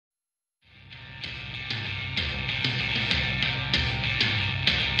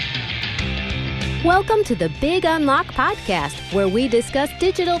Welcome to the Big Unlock podcast, where we discuss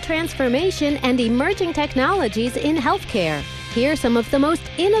digital transformation and emerging technologies in healthcare. Hear some of the most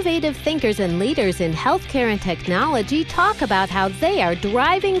innovative thinkers and leaders in healthcare and technology talk about how they are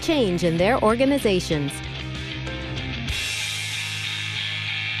driving change in their organizations.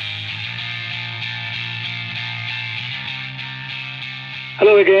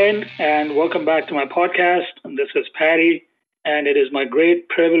 Hello again, and welcome back to my podcast. This is Patty, and it is my great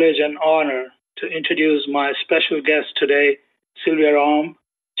privilege and honor to introduce my special guest today, Sylvia Romm,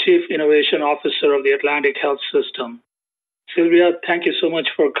 Chief Innovation Officer of the Atlantic Health System. Sylvia, thank you so much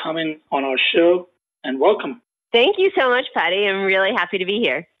for coming on our show, and welcome. Thank you so much, Patty. I'm really happy to be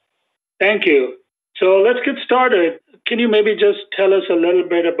here. Thank you. So let's get started. Can you maybe just tell us a little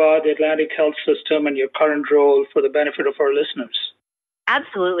bit about the Atlantic Health System and your current role for the benefit of our listeners?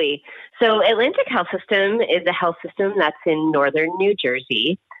 Absolutely. So Atlantic Health System is a health system that's in northern New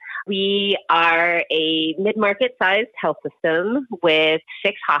Jersey. We are a mid-market sized health system with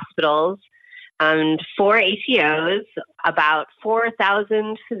 6 hospitals and 4 ACOs, about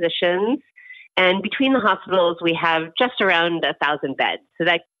 4,000 physicians. And between the hospitals, we have just around 1,000 beds. So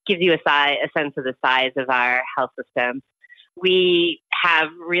that gives you a sense of the size of our health system. We have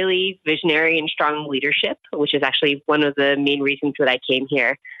really visionary and strong leadership, which is actually one of the main reasons that I came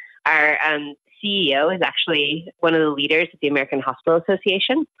here. Our CEO is actually one of the leaders at the American Hospital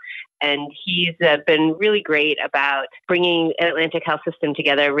Association, and he's been really great about bringing Atlantic Health System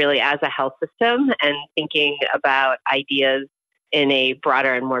together really as a health system and thinking about ideas in a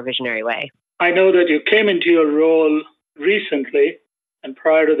broader and more visionary way. I know that you came into your role recently, and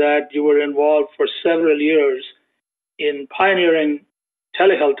prior to that, you were involved for several years in pioneering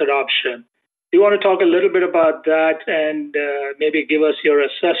telehealth adoption. Do you want to talk a little bit about that and maybe give us your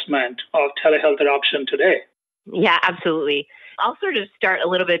assessment of telehealth adoption today? Yeah, absolutely. I'll sort of start a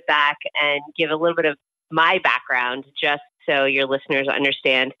little bit back and give a little bit of my background just so your listeners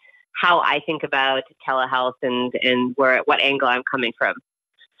understand how I think about telehealth and what angle I'm coming from.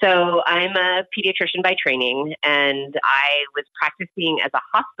 So I'm a pediatrician by training, and I was practicing as a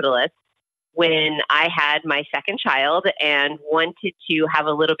hospitalist when I had my second child and wanted to have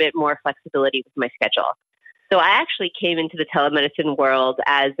a little bit more flexibility with my schedule. So I actually came into the telemedicine world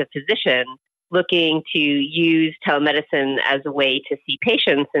as a physician looking to use telemedicine as a way to see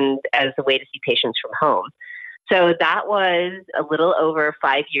patients and as a way to see patients from home. So that was a little over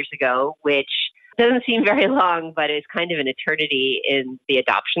 5 years ago, which doesn't seem very long, but is kind of an eternity in the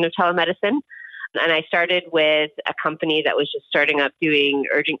adoption of telemedicine. And I started with a company that was just starting up doing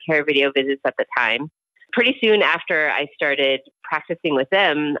urgent care video visits at the time. Pretty soon after I started practicing with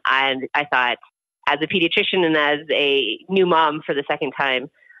them, and I thought, as a pediatrician and as a new mom for the second time,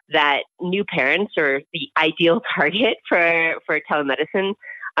 that new parents are the ideal target for telemedicine.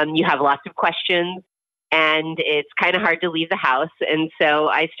 You have lots of questions, and it's kind of hard to leave the house. And so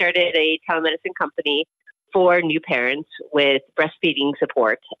I started a telemedicine company for new parents with breastfeeding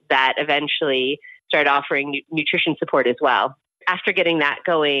support that eventually started offering nutrition support as well. After getting that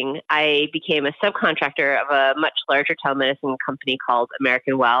going, I became a subcontractor of a much larger telemedicine company called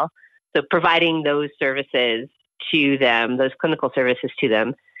American Well. So providing those services to them, those clinical services to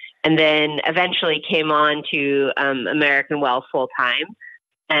them, and then eventually came on to American Well full time.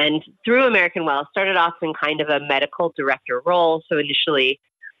 And through American Well, started off in kind of a medical director role. So initially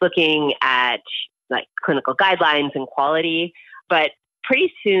looking at like clinical guidelines and quality, but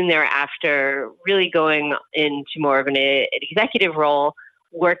pretty soon thereafter, really going into more of an executive role,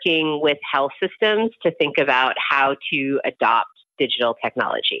 working with health systems to think about how to adopt digital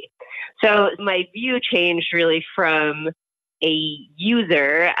technology. So my view changed really from a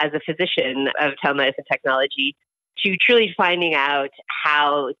user as a physician of telemedicine technology to truly finding out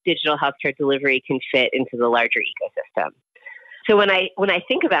how digital healthcare delivery can fit into the larger ecosystem. So when I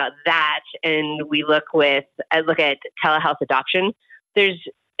think about that, and I look at telehealth adoption, there's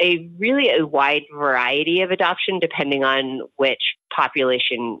a wide variety of adoption depending on which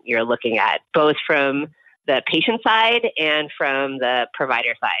population you're looking at, both from the patient side and from the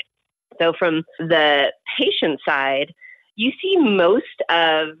provider side. So from the patient side, you see most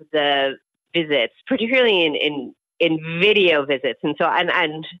of the visits, particularly in video visits, and so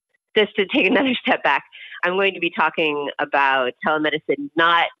and just to take another step back, I'm going to be talking about telemedicine,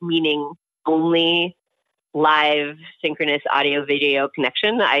 not meaning only live synchronous audio video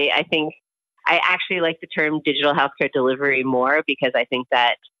connection. I think I actually like the term digital healthcare delivery more because I think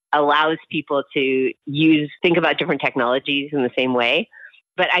that allows people to think about different technologies in the same way.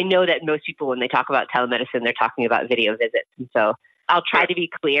 But I know that most people, when they talk about telemedicine, they're talking about video visits. And so I'll try to be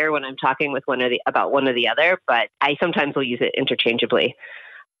clear when I'm talking with about one or the other, but I sometimes will use it interchangeably.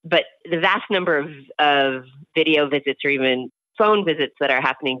 But the vast number of video visits or even phone visits that are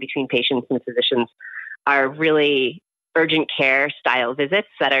happening between patients and physicians are really urgent care style visits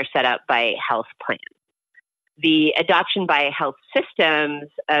that are set up by health plans. The adoption by health systems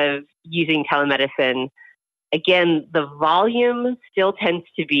of using telemedicine, again, the volume still tends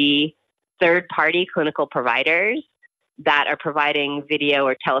to be third-party clinical providers that are providing video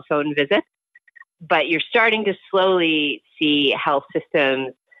or telephone visits, but you're starting to slowly see health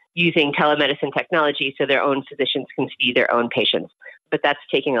systems using telemedicine technology so their own physicians can see their own patients. But that's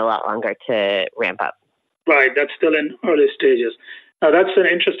taking a lot longer to ramp up. Right, that's still in early stages. Now, that's an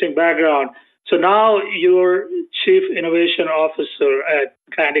interesting background. So now you're Chief Innovation Officer at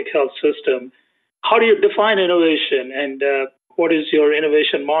Atlantic Health System. How do you define innovation, and what is your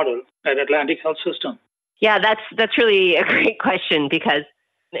innovation model at Atlantic Health System? Yeah, that's really a great question, because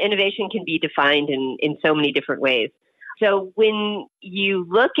innovation can be defined in so many different ways. So when you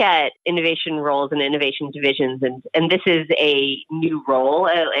look at innovation roles and innovation divisions, and this is a new role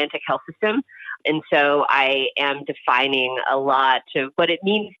at Atlantic Health System, and so I am defining a lot of what it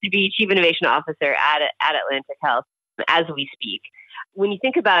means to be Chief Innovation Officer at Atlantic Health as we speak. When you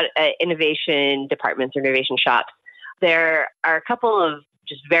think about innovation departments or innovation shops, there are a couple of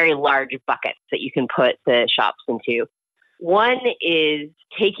just very large buckets that you can put the shops into. One is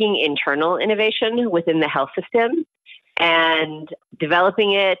taking internal innovation within the health system and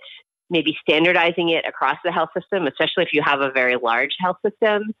developing it, maybe standardizing it across the health system, especially if you have a very large health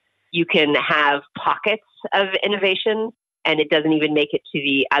system. You can have pockets of innovation, and it doesn't even make it to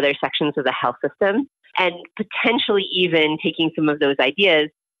the other sections of the health system, and potentially even taking some of those ideas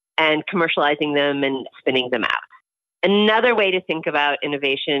and commercializing them and spinning them out. Another way to think about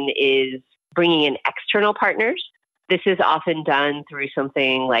innovation is bringing in external partners. This is often done through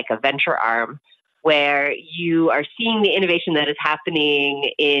something like a venture arm, where you are seeing the innovation that is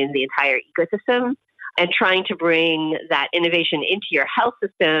happening in the entire ecosystem and trying to bring that innovation into your health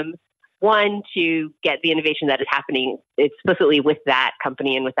system, one, to get the innovation that is happening explicitly with that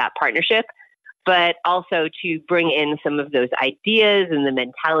company and with that partnership, but also to bring in some of those ideas and the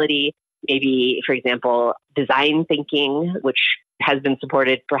mentality, maybe, for example, design thinking, which has been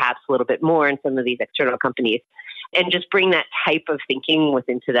supported perhaps a little bit more in some of these external companies, and just bring that type of thinking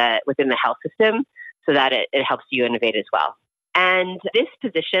within the health system so that it helps you innovate as well. And this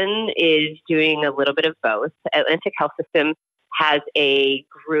position is doing a little bit of both. Atlantic Health System has a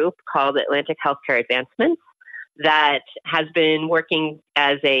group called Atlantic Healthcare Advancements that has been working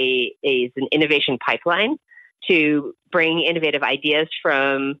as an innovation pipeline to bring innovative ideas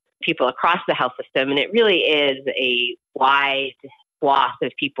from people across the health system. And it really is a wide swath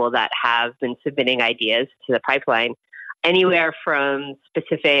of people that have been submitting ideas to the pipeline, anywhere from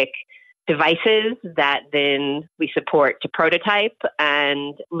specific devices that then we support to prototype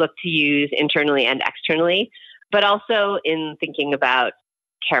and look to use internally and externally, but also in thinking about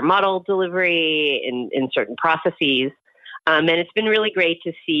care model delivery in certain processes. And it's been really great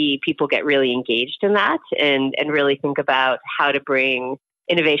to see people get really engaged in that and really think about how to bring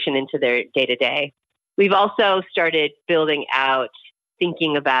innovation into their day-to-day. We've also started building out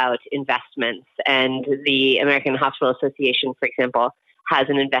thinking about investments, and the American Hospital Association, for example, has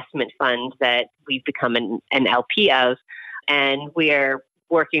an investment fund that we've become an LP of, and we're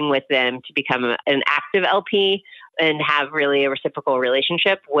working with them to become an active LP and have really a reciprocal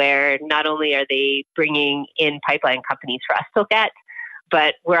relationship where not only are they bringing in pipeline companies for us to look at,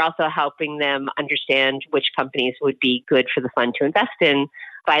 but we're also helping them understand which companies would be good for the fund to invest in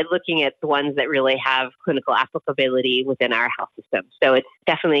by looking at the ones that really have clinical applicability within our health system. So it's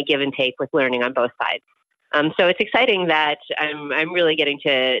definitely a give and take with learning on both sides. So it's exciting that I'm really getting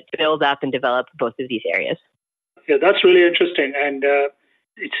to build up and develop both of these areas. Yeah, that's really interesting. And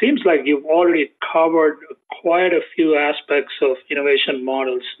it seems like you've already covered quite a few aspects of innovation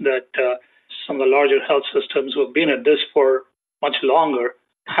models that some of the larger health systems who have been at this for much longer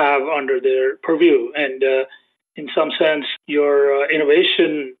have under their purview. And in some sense, your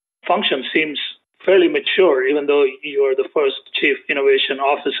innovation function seems fairly mature, even though you are the first Chief Innovation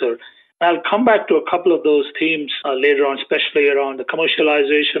Officer. I'll come back to a couple of those themes later on, especially around the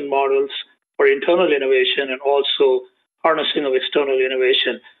commercialization models for internal innovation and also harnessing of external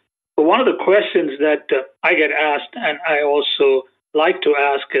innovation. But one of the questions that I get asked, and I also like to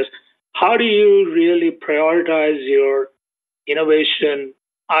ask, is how do you really prioritize your innovation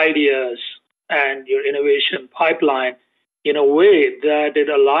ideas and your innovation pipeline in a way that it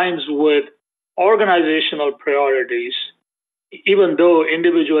aligns with organizational priorities, even though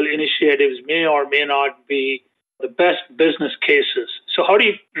individual initiatives may or may not be the best business cases? So how do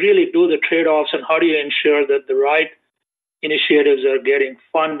you really do the trade-offs, and how do you ensure that the right initiatives are getting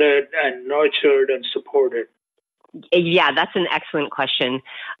funded and nurtured and supported? Yeah, that's an excellent question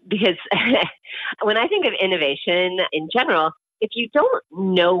because when I think of innovation in general, if you don't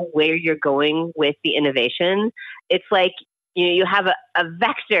know where you're going with the innovation, it's like you have a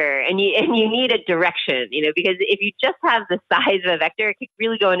vector and you need a direction, because if you just have the size of a vector, it could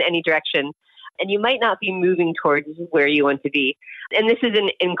really go in any direction and you might not be moving towards where you want to be. And this is an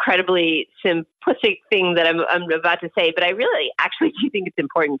incredibly simplistic thing that I'm about to say, but I really actually do think it's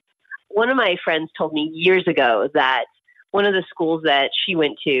important. One of my friends told me years ago that one of the schools that she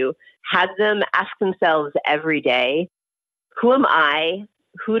went to had them ask themselves every day, who am I?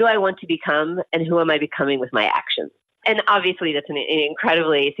 Who do I want to become? And who am I becoming with my actions? And obviously that's an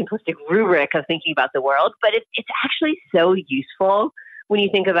incredibly simplistic rubric of thinking about the world, but it's actually so useful when you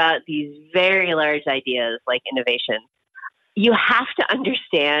think about these very large ideas like innovation. You have to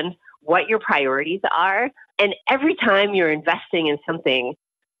understand what your priorities are. And every time you're investing in something,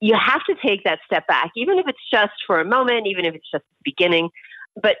 you have to take that step back, even if it's just for a moment, even if it's just the beginning,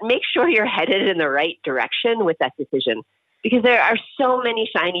 but make sure you're headed in the right direction with that decision. Because there are so many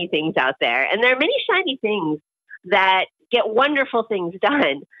shiny things out there, and there are many shiny things that get wonderful things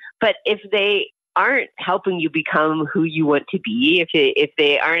done. But if they aren't helping you become who you want to be, if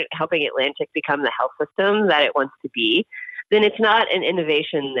they aren't helping Atlantic become the health system that it wants to be, then it's not an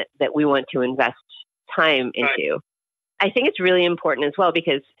innovation that we want to invest time into. Right. I think it's really important as well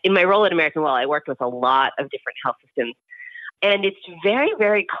because in my role at American Well, I worked with a lot of different health systems. And it's very,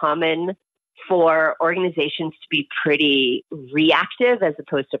 very common for organizations to be pretty reactive as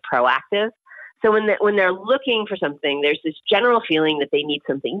opposed to proactive. So when they're looking for something, there's this general feeling that they need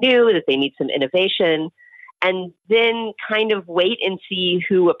something new, that they need some innovation, and then kind of wait and see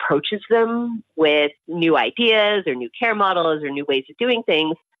who approaches them with new ideas or new care models or new ways of doing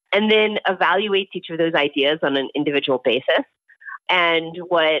things, and then evaluate each of those ideas on an individual basis. And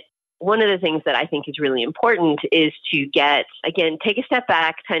one of the things that I think is really important is to take a step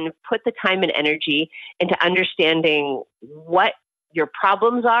back, kind of put the time and energy into understanding what your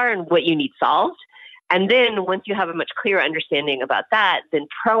problems are and what you need solved. And then once you have a much clearer understanding about that, then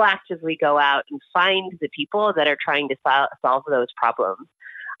proactively go out and find the people that are trying to solve those problems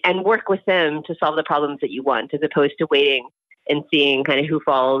and work with them to solve the problems that you want, as opposed to waiting and seeing kind of who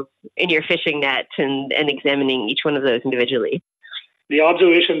falls in your fishing net and examining each one of those individually. The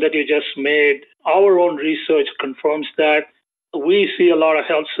observation that you just made, our own research confirms that we see a lot of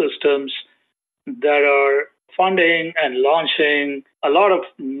health systems that are funding and launching a lot of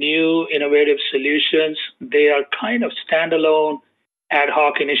new innovative solutions. They are kind of standalone ad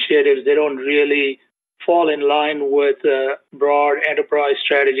hoc initiatives. They don't really fall in line with a broad enterprise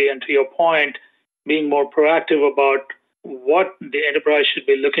strategy. And to your point, being more proactive about what the enterprise should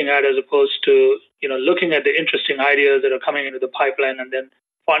be looking at as opposed to, looking at the interesting ideas that are coming into the pipeline and then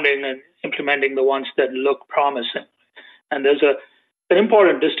funding and implementing the ones that look promising. And there's an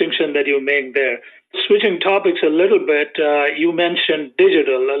important distinction that you make there. Switching topics a little bit, you mentioned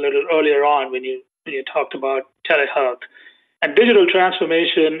digital a little earlier on when you talked about telehealth. And digital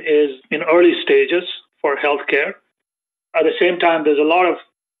transformation is in early stages for healthcare. At the same time, there's a lot of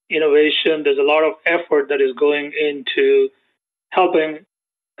innovation, there's a lot of effort that is going into helping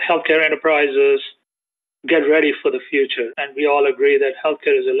healthcare enterprises get ready for the future. And we all agree that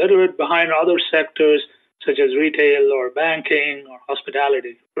healthcare is a little bit behind other sectors, such as retail or banking or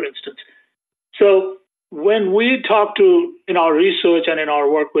hospitality, for instance. So when we talk in our research and in our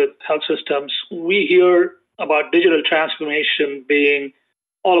work with health systems, we hear about digital transformation being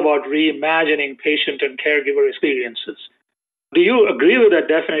all about reimagining patient and caregiver experiences. Do you agree with that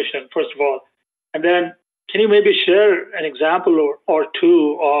definition, first of all? And then can you maybe share an example or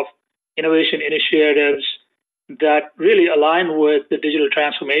two of innovation initiatives that really align with the digital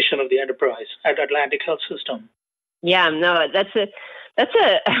transformation of the enterprise at Atlantic Health System? Yeah, no, that's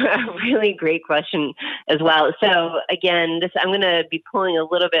a really great question as well. So again, I'm going to be pulling a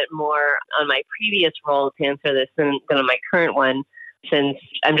little bit more on my previous role to answer this than on my current one, since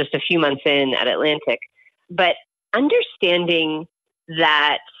I'm just a few months in at Atlantic. But understanding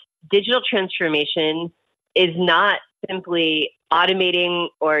that digital transformation is not simply automating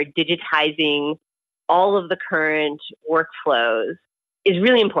or digitizing all of the current workflows is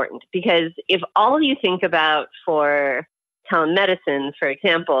really important, because if all you think about for telemedicine, for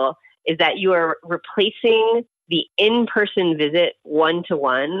example, is that you are replacing the in-person visit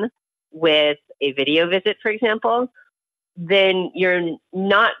one-to-one with a video visit, for example, then you're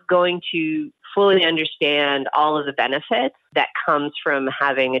not going to fully understand all of the benefits that comes from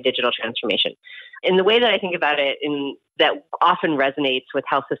having a digital transformation. And the way that I think about it, that often resonates with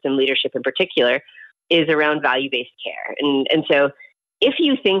health system leadership in particular, is around value-based care. And so if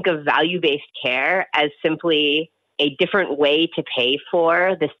you think of value-based care as simply a different way to pay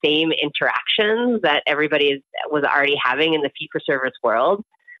for the same interactions that everybody was already having in the fee-for-service world,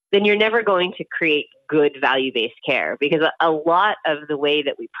 then you're never going to create good value-based care, because a lot of the way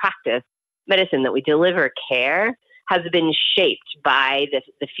that we practice medicine, that we deliver care, has been shaped by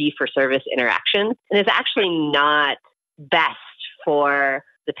the fee-for-service interaction, and it's actually not best for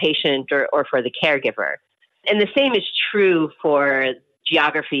the patient or for the caregiver. And the same is true for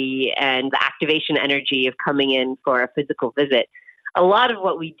geography and the activation energy of coming in for a physical visit. A lot of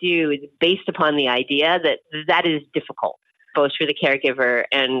what we do is based upon the idea that that is difficult, both for the caregiver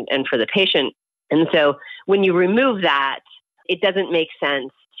and for the patient. And so when you remove that, it doesn't make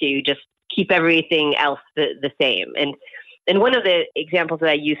sense to just keep everything else the same. And one of the examples that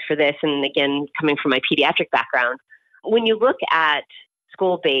I use for this, and again, coming from my pediatric background, when you look at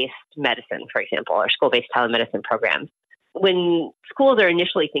school-based medicine, for example, or school-based telemedicine programs, when schools are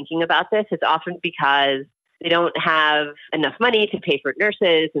initially thinking about this, it's often because they don't have enough money to pay for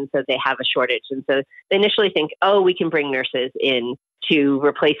nurses, and so they have a shortage. And so they initially think, oh, we can bring nurses in to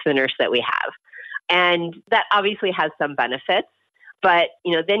replace the nurse that we have. And that obviously has some benefits. But,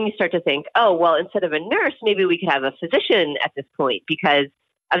 then you start to think, oh, well, instead of a nurse, maybe we could have a physician at this point, because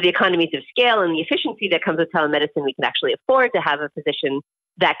of the economies of scale and the efficiency that comes with telemedicine. We can actually afford to have a physician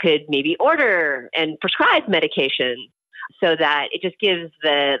that could maybe order and prescribe medication, so that it just gives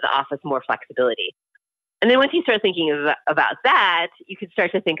the office more flexibility. And then once you start thinking about that, you can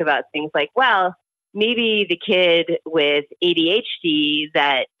start to think about things like, well, maybe the kid with ADHD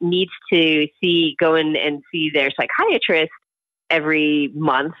that needs to go in and see their psychiatrist every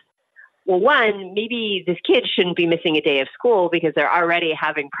month. Well, one, maybe this kid shouldn't be missing a day of school because they're already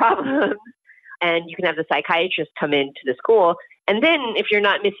having problems, and you can have the psychiatrist come into the school. And then if you're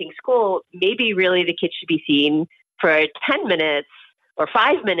not missing school, maybe really the kid should be seen for 10 minutes or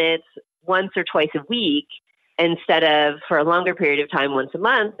 5 minutes once or twice a week, instead of for a longer period of time once a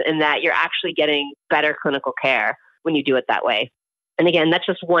month, and that you're actually getting better clinical care when you do it that way. And again, that's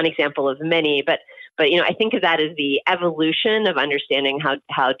just one example of many, but I think of that as the evolution of understanding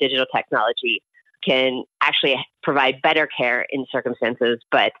how digital technology can actually provide better care in circumstances,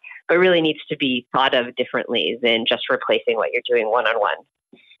 but really needs to be thought of differently than just replacing what you're doing one-on-one.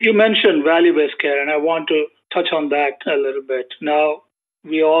 You mentioned value-based care, and I want to touch on that a little bit. Now,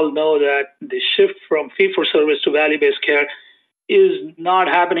 we all know that the shift from fee-for-service to value-based care is not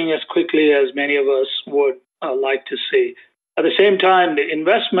happening as quickly as many of us would like to see. At the same time, the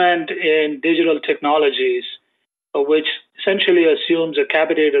investment in digital technologies, which essentially assumes a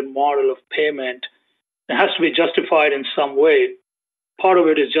capitated model of payment, it has to be justified in some way. Part of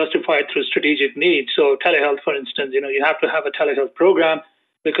it is justified through strategic needs. So telehealth, for instance, you have to have a telehealth program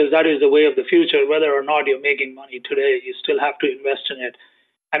because that is the way of the future. Whether or not you're making money today, you still have to invest in it.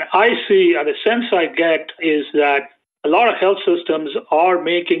 And I see, the sense I get is that a lot of health systems are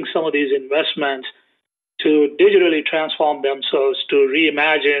making some of these investments to digitally transform themselves, to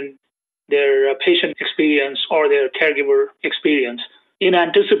reimagine their patient experience or their caregiver experience in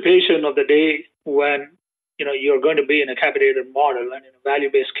anticipation of the day when you're going to be in a capitated model and in a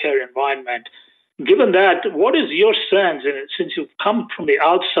value-based care environment. Given that, what is your sense, and since you've come from the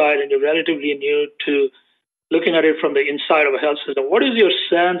outside and you're relatively new to looking at it from the inside of a health system, what is your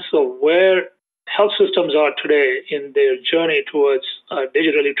sense of where health systems are today in their journey towards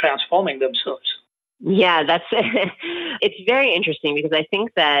digitally transforming themselves? Yeah, it's very interesting, because I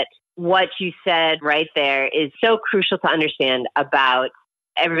think that what you said right there is so crucial to understand about.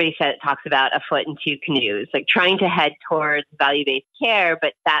 Everybody talks about a foot in two canoes, like trying to head towards value-based care,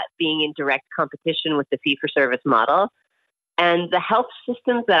 but that being in direct competition with the fee-for-service model. And the health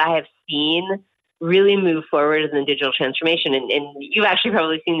systems that I have seen really move forward in the digital transformation, and you've actually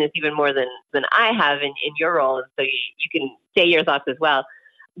probably seen this even more than I have in your role, and so you can say your thoughts as well,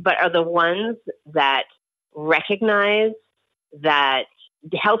 but are the ones that recognize that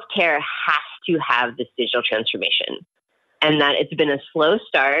healthcare has to have this digital transformation. And that it's been a slow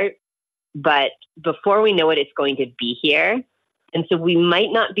start, but before we know it, it's going to be here. And so we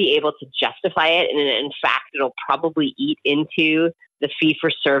might not be able to justify it. And in fact, it'll probably eat into the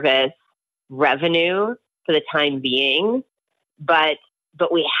fee-for-service revenue for the time being. But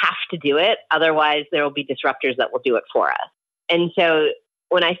we have to do it. Otherwise, there will be disruptors that will do it for us. And so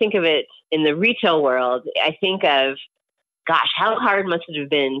when I think of it in the retail world, I think of, gosh, how hard must it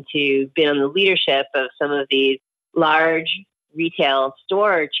have been to be on the leadership of some of these large retail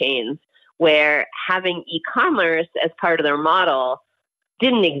store chains where having e-commerce as part of their model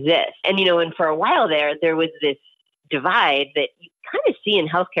didn't exist. And, and for a while there was this divide that you kind of see in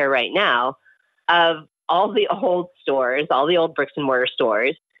healthcare right now, of all the old stores, all the old bricks and mortar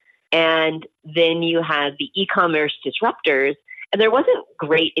stores. And then you had the e-commerce disruptors, and there wasn't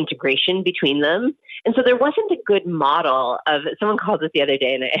great integration between them. And so there wasn't a good model of, someone called it the other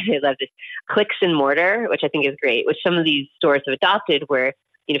day, and I love this, clicks and mortar, which I think is great, which some of these stores have adopted where,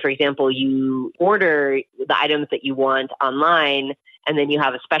 for example, you order the items that you want online, and then you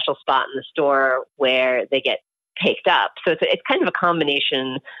have a special spot in the store where they get picked up. So it's kind of a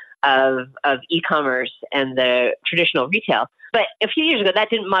combination of e-commerce and the traditional retail. But a few years ago, that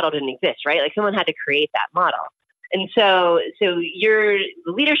model didn't exist, right? Like someone had to create that model. And so you're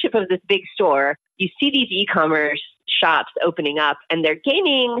the leadership of this big store, you see these e-commerce shops opening up and they're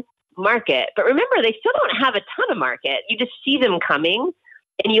gaining market. But remember, they still don't have a ton of market. You just see them coming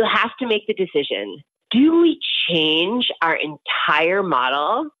and you have to make the decision. Do we change our entire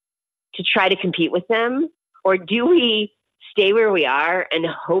model to try to compete with them? Or do we stay where we are and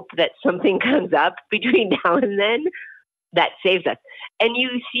hope that something comes up between now and then that saves us? And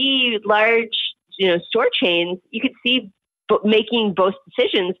you see large, store chains, you could see making both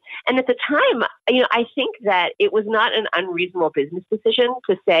decisions. And at the time, I think that it was not an unreasonable business decision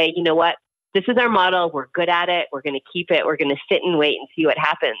to say, you know what, this is our model. We're good at it. We're going to keep it. We're going to sit and wait and see what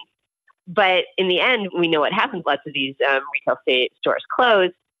happens. But in the end, we know what happens. Lots of these retail stores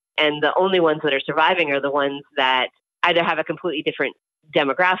close. And the only ones that are surviving are the ones that either have a completely different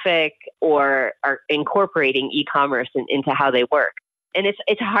demographic or are incorporating e-commerce into how they work. And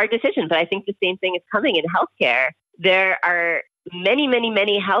it's a hard decision, but I think the same thing is coming in healthcare. There are many, many,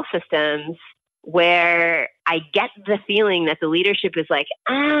 many health systems where I get the feeling that the leadership is like,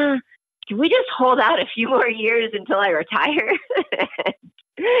 can we just hold out a few more years until I retire?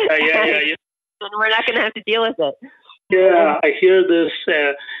 Yeah. And we're not going to have to deal with it. Yeah, I hear this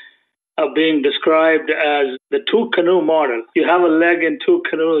being described as the two-canoe model. You have a leg in two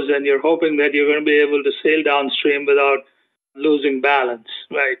canoes and you're hoping that you're going to be able to sail downstream without losing balance,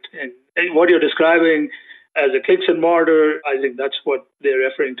 right? And what you're describing as a clicks and mortar, I think that's what they're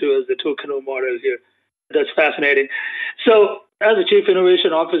referring to as the two-canoe model here. That's fascinating. So as a chief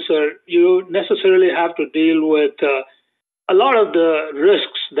innovation officer, you necessarily have to deal with a lot of the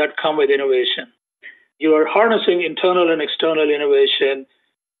risks that come with innovation. You are harnessing internal and external innovation.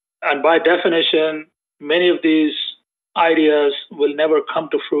 And by definition, many of these ideas will never come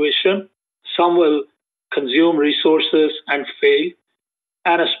to fruition. Some will consume resources and fail,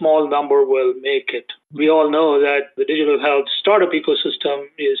 and a small number will make it. We all know that the digital health startup ecosystem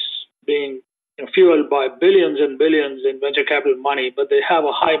is being fueled by billions and billions in venture capital money, but they have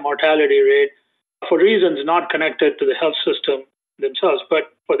a high mortality rate for reasons not connected to the health system themselves,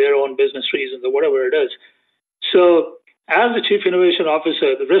 but for their own business reasons or whatever it is. So as the chief innovation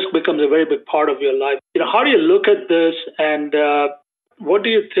officer, the risk becomes a very big part of your life. How do you look at this, and what do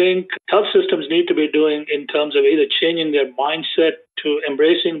you think health systems need to be doing in terms of either changing their mindset to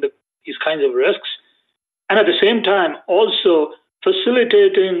embracing these kinds of risks, and at the same time also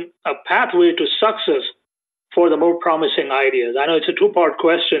facilitating a pathway to success for the more promising ideas? I know it's a two-part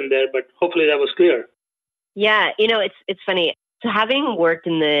question there, but hopefully that was clear. Yeah, it's funny. So having worked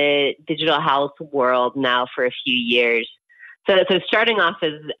in the digital health world now for a few years, so starting off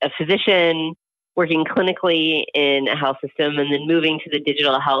as a physician, working clinically in a health system, and then moving to the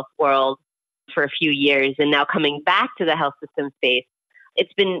digital health world for a few years, and now coming back to the health system space,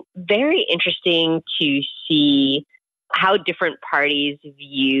 it's been very interesting to see how different parties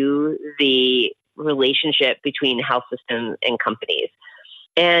view the relationship between health systems and companies.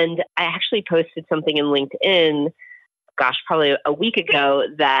 And I actually posted something in LinkedIn, probably a week ago,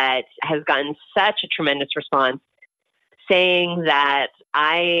 that has gotten such a tremendous response, saying that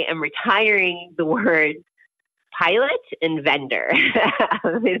I am retiring the words pilot and vendor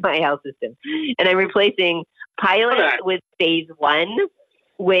in my health system. And I'm replacing pilot with phase one,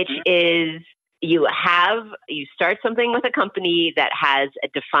 which is you start something with a company that has a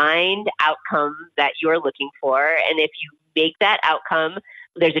defined outcome that you're looking for. And if you make that outcome,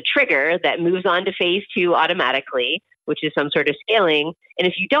 there's a trigger that moves on to phase two automatically, which is some sort of scaling. And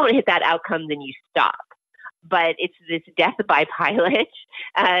if you don't hit that outcome, then you stop. But it's this death by pilot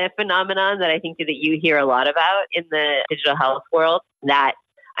phenomenon that I think that you hear a lot about in the digital health world, that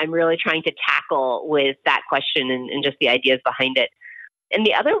I'm really trying to tackle with that question and just the ideas behind it. And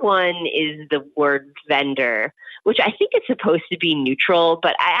the other one is the word vendor, which I think is supposed to be neutral,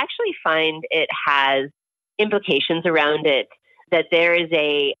 but I actually find it has implications around it, that there is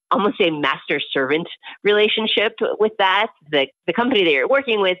almost a master-servant relationship with that. The company that you're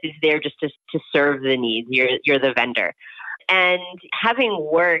working with is there just to serve the needs. You're the vendor. And having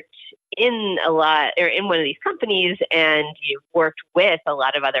worked in one of these companies, and you've worked with a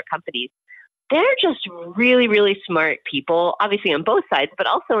lot of other companies, they're just really, really smart people, obviously on both sides, but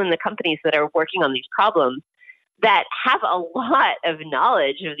also in the companies that are working on these problems that have a lot of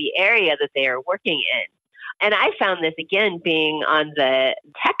knowledge of the area that they are working in. And I found this, again, being on the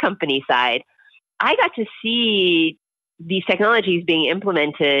tech company side, I got to see these technologies being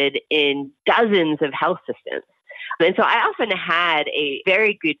implemented in dozens of health systems. And so I often had a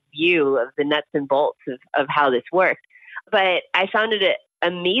very good view of the nuts and bolts of how this worked. But I found it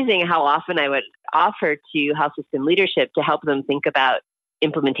amazing how often I would offer to health system leadership to help them think about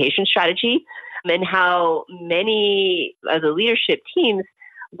implementation strategy, and how many of the leadership teams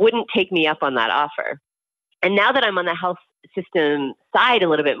wouldn't take me up on that offer. And now that I'm on the health system side a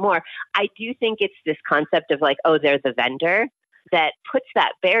little bit more, I do think it's this concept of like, oh, they're the vendor, that puts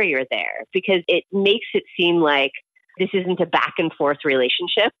that barrier there, because it makes it seem like this isn't a back and forth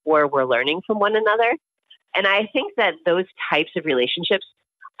relationship where we're learning from one another. And I think that those types of relationships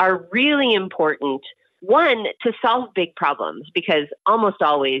are really important, one, to solve big problems, because almost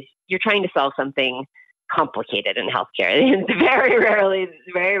always you're trying to solve something complicated in healthcare. It's very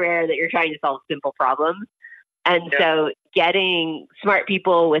rare that you're trying to solve simple problems. And so getting smart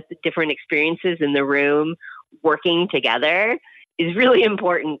people with different experiences in the room working together is really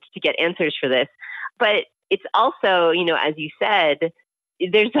important to get answers for this. But it's also, as you said,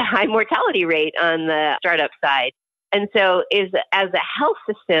 there's a high mortality rate on the startup side. And so as a health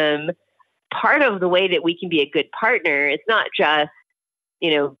system, part of the way that we can be a good partner, it's not just,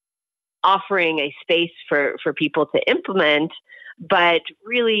 offering a space for people to implement, but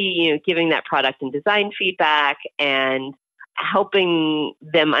really, giving that product and design feedback and helping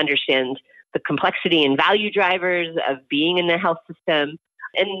them understand the complexity and value drivers of being in the health system,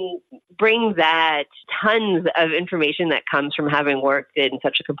 and bring that tons of information that comes from having worked in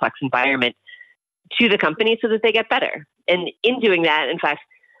such a complex environment to the company so that they get better. And in doing that, in fact,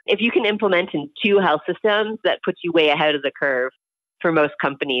 if you can implement in 2 health systems, that puts you way ahead of the curve for most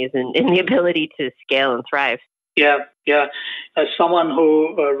companies in the ability to scale and thrive. Yeah. As someone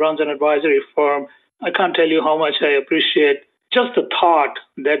who runs an advisory firm, I can't tell you how much I appreciate just the thought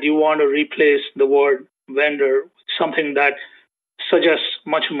that you want to replace the word vendor with something that suggests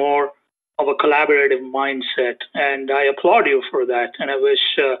much more of a collaborative mindset. And I applaud you for that. And I wish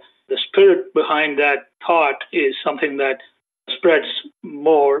the spirit behind that thought is something that spreads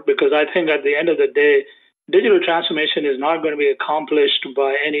more, because I think at the end of the day, digital transformation is not going to be accomplished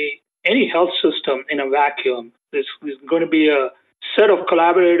by any health system in a vacuum. There's going to be a set of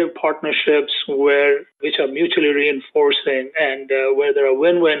collaborative partnerships which are mutually reinforcing and where there are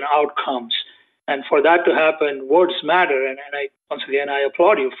win-win outcomes. And for that to happen, words matter. And once again, I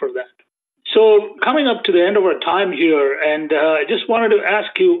applaud you for that. So coming up to the end of our time here, and I just wanted to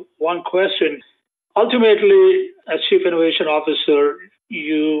ask you one question. Ultimately, as Chief Innovation Officer,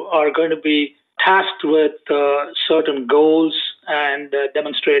 you are going to be tasked with certain goals and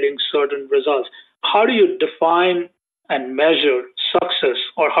demonstrating certain results. How do you define and measure success,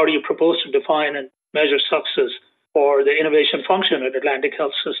 or how do you propose to define and measure success for the innovation function at Atlantic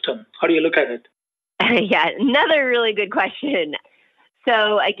Health System? How do you look at it? Yeah, another really good question.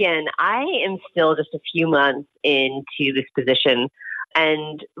 So again, I am still just a few months into this position,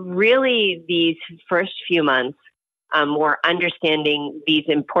 and really these first few months, we're understanding these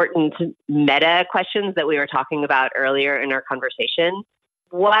important meta questions that we were talking about earlier in our conversation.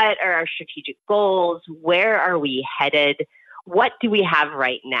 What are our strategic goals? Where are we headed? What do we have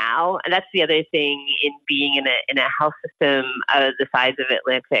right now? And that's the other thing in being in a health system the size of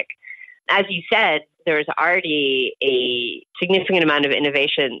Atlantic. As you said, there's already a significant amount of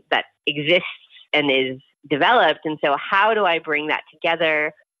innovation that exists and is developed. And so how do I bring that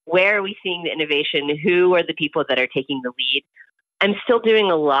together? Where are we seeing the innovation? Who are the people that are taking the lead? I'm still doing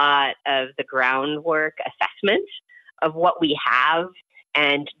a lot of the groundwork assessment of what we have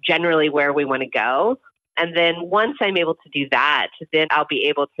and generally where we want to go. And then once I'm able to do that, then I'll be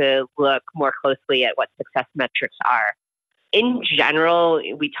able to look more closely at what success metrics are. In general,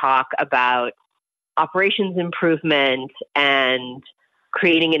 we talk about operations improvement and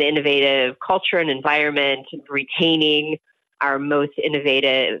creating an innovative culture and environment, retaining our most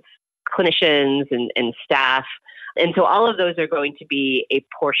innovative clinicians and staff. And so all of those are going to be a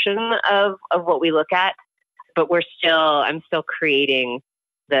portion of what we look at, but I'm still creating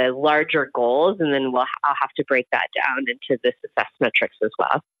the larger goals, and then I'll have to break that down into the success metrics as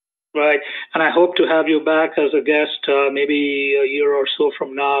well. Right. And I hope to have you back as a guest maybe a year or so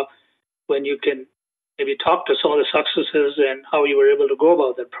from now, when you can maybe talk to some of the successes and how you were able to go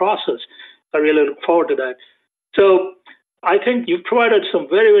about that process. I really look forward to that. So I think you've provided some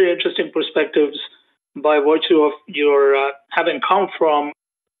very, very interesting perspectives by virtue of your having come from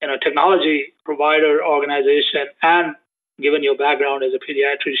technology provider organization, and given your background as a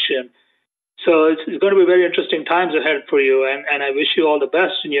pediatrician. So it's going to be very interesting times ahead for you, and I wish you all the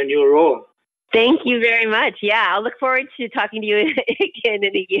best in your new role. Thank you very much. Yeah, I'll look forward to talking to you again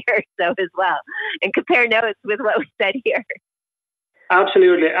in a year or so as well, and compare notes with what we said here.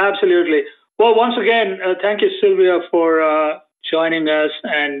 Absolutely, absolutely. Well, once again, thank you, Sylvia, for joining us,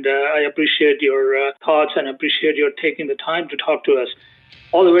 and I appreciate your thoughts and appreciate your taking the time to talk to us.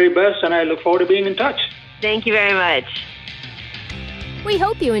 All the very best, and I look forward to being in touch. Thank you very much. We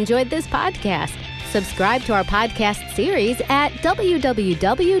hope you enjoyed this podcast. Subscribe to our podcast series at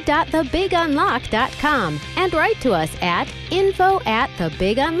www.thebigunlock.com and write to us at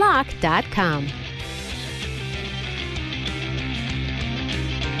info@thebigunlock.com.